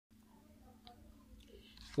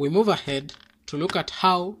we move ahead to look at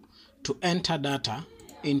how to enter data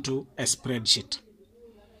into a spreadsheet.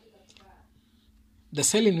 The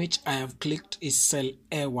cell in which I have clicked is cell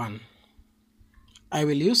A1. I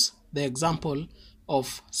will use the example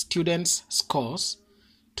of students' scores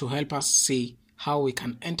to help us see how we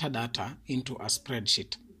can enter data into a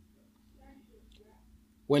spreadsheet.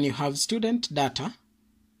 When you have student data,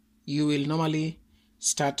 you will normally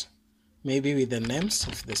start maybe with the names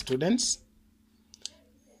of the students,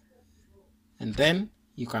 and then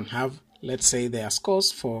you can have, let's say, their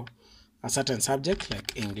scores for a certain subject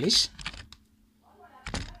like English,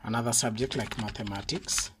 another subject like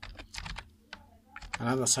mathematics,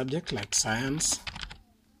 another subject like science,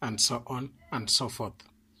 and so on and so forth.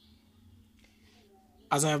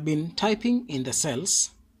 As I have been typing in the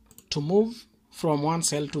cells, to move from one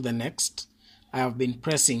cell to the next, I have been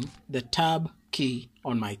pressing the Tab key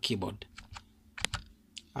on my keyboard.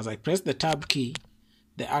 As I press the Tab key,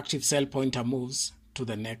 the active cell pointer moves to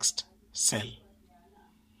the next cell.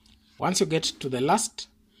 Once you get to the last,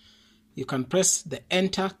 you can press the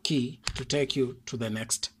Enter key to take you to the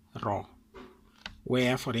next row,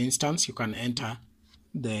 where, for instance, you can enter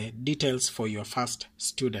the details for your first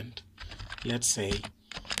student. Let's say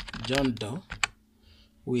John Doe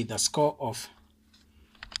with a score of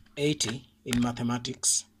 80 in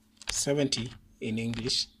mathematics, 70 in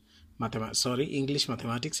English,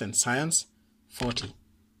 mathematics and science, 40.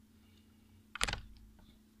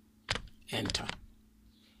 Enter.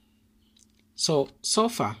 So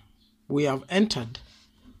far we have entered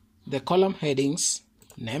the column headings,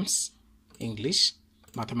 names, English,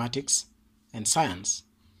 mathematics, and science.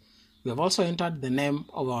 We have also entered the name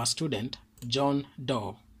of our student, John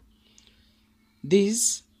Doe.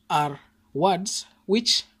 These are words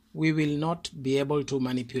which we will not be able to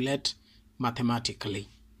manipulate mathematically.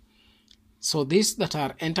 So these that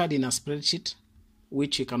are entered in a spreadsheet,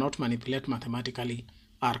 which you cannot manipulate mathematically,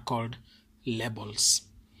 are called labels.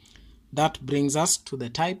 That brings us to the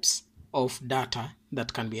types of data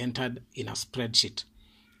that can be entered in a spreadsheet.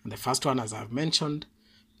 And the first one, as I've mentioned,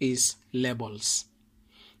 is labels.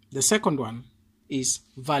 The second one is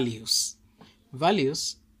values.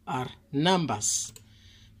 Values are numbers,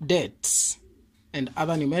 dates, and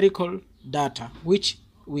other numerical data which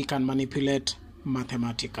we can manipulate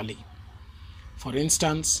mathematically. For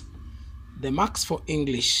instance, the marks for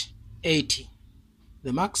English, 80,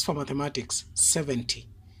 the marks for mathematics, 70,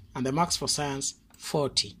 and the marks for science,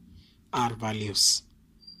 40, are values.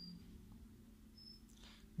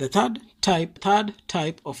 The third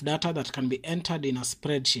type of data that can be entered in a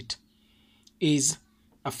spreadsheet is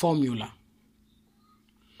a formula.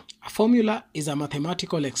 A formula is a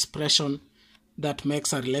mathematical expression that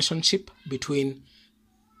makes a relationship between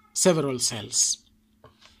several cells.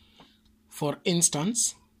 For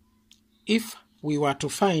instance, if we were to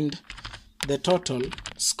find the total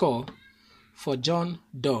score for John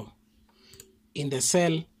Doe in the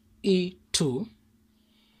cell E2,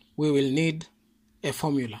 we will need a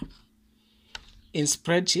formula. In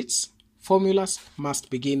spreadsheets, formulas must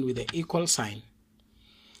begin with the equal sign.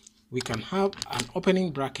 We can have an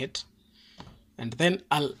opening bracket, and then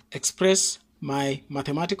I'll express my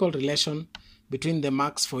mathematical relation between the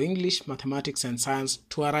marks for English, mathematics, and science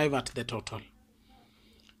to arrive at the total.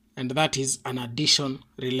 And that is an addition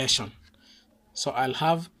relation. So I'll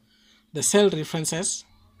have the cell references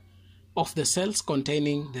of the cells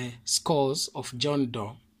containing the scores of John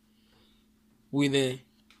Doe with the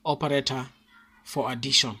operator for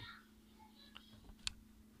addition.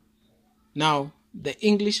 Now, the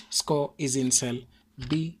English score is in cell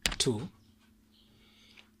B2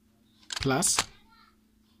 plus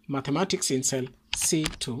mathematics in cell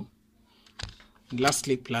C2, and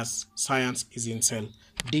lastly plus science is in cell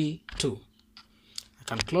D2. I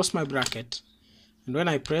can close my bracket, and when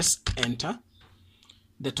I press enter,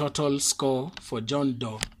 the total score for John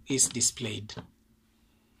Doe is displayed.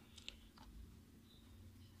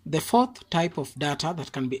 The fourth type of data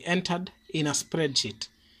that can be entered in a spreadsheet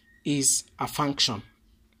is a function.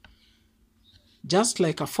 Just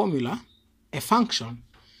like a formula, a function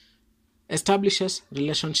establishes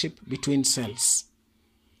relationship between cells.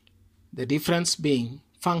 The difference being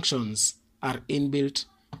functions are inbuilt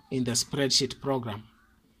in the spreadsheet program.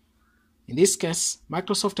 In this case,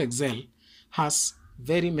 Microsoft Excel has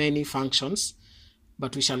very many functions,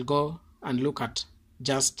 but we shall go and look at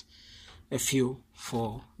just a few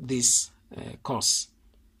for this course.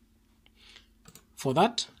 For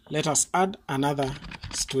that, let us add another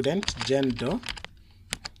student, Jane Doe,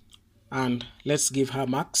 and let's give her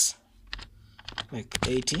marks like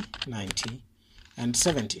 80, 90, and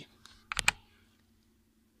 70.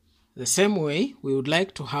 The same way, we would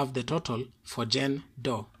like to have the total for Jane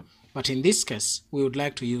Doe, but in this case, we would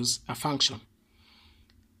like to use a function.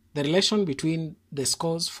 The relation between the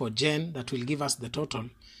scores for Jane that will give us the total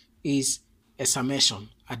is a summation,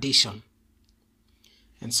 addition.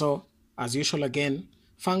 And so, as usual again,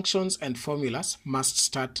 functions and formulas must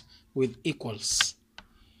start with equals.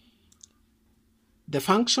 The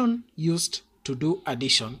function used to do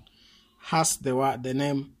addition has the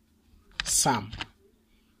name sum.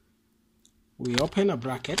 We open a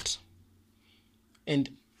bracket,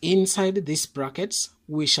 and inside these brackets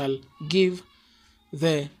we shall give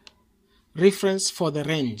the reference for the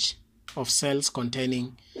range of cells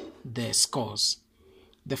containing the scores.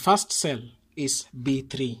 The first cell is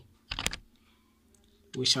B3.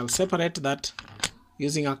 We shall separate that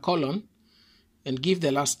using a colon and give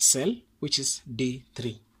the last cell, which is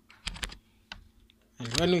D3.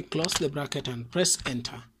 And when we close the bracket and press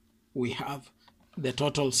enter, we have the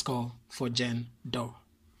total score for Jane Doe.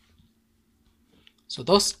 So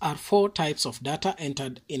those are 4 types of data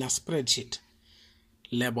entered in a spreadsheet.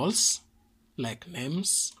 Labels, like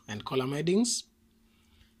names and column headings.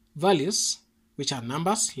 Values, which are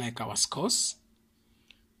numbers, like our scores.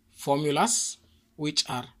 Formulas, which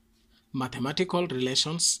are mathematical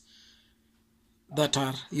relations that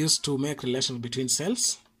are used to make relations between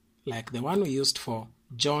cells, like the one we used for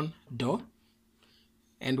John Doe,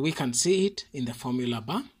 and we can see it in the formula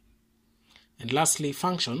bar. And lastly,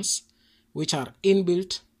 functions, which are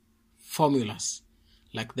inbuilt formulas,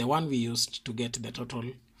 like the one we used to get the total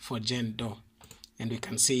for Jane Doe, and we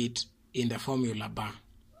can see it in the formula bar.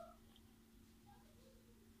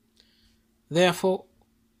 Therefore,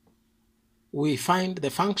 we find the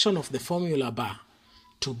function of the formula bar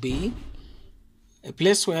to be a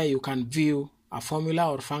place where you can view a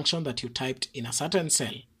formula or function that you typed in a certain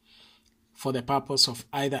cell for the purpose of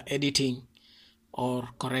either editing or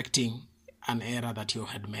correcting an error that you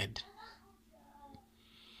had made.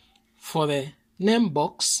 For the name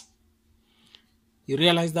box, you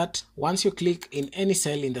realize that once you click in any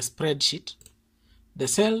cell in the spreadsheet, the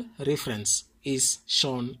cell reference is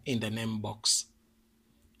shown in the name box.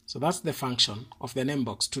 So that's the function of the name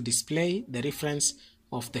box, to display the reference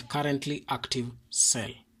of the currently active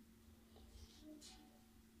cell.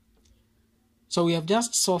 So we have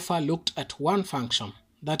just so far looked at one function,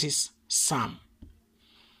 that is sum.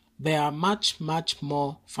 There are much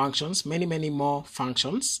more functions, many more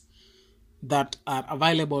functions that are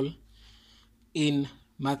available in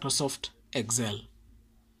Microsoft Excel.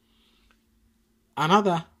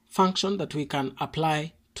 Another function that we can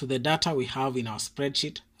apply to the data we have in our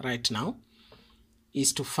spreadsheet right now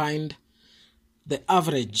is to find the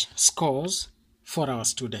average scores for our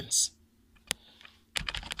students.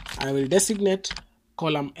 I will designate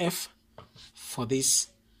column F for these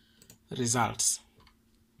results.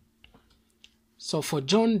 So for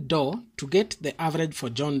John Doe, to get the average for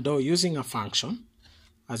John Doe using a function,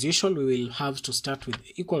 as usual we will have to start with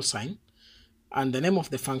the equal sign, and the name of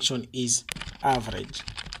the function is average.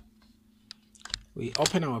 We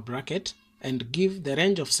open our bracket and give the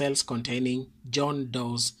range of cells containing John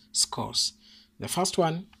Doe's scores. The first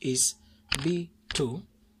one is B2,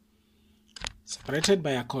 separated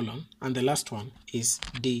by a colon, and the last one is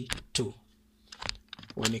D2.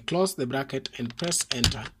 When we close the bracket and press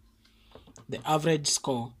enter, the average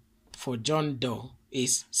score for John Doe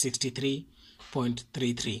is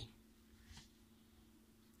 63.33.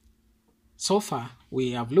 So far,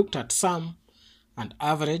 we have looked at sum and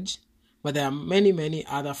average, but there are many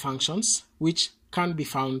other functions which can be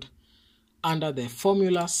found under the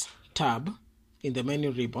Formulas tab in the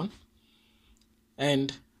menu ribbon.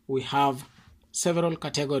 And we have several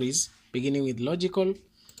categories beginning with logical,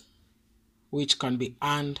 which can be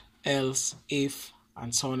and, else, if,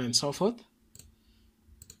 and so on and so forth.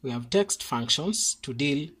 We have text functions to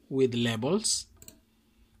deal with labels,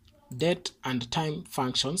 date and time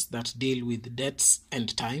functions that deal with dates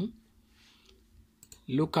and time,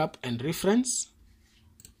 lookup and reference,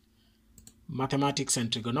 mathematics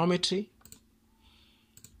and trigonometry,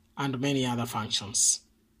 and many other functions.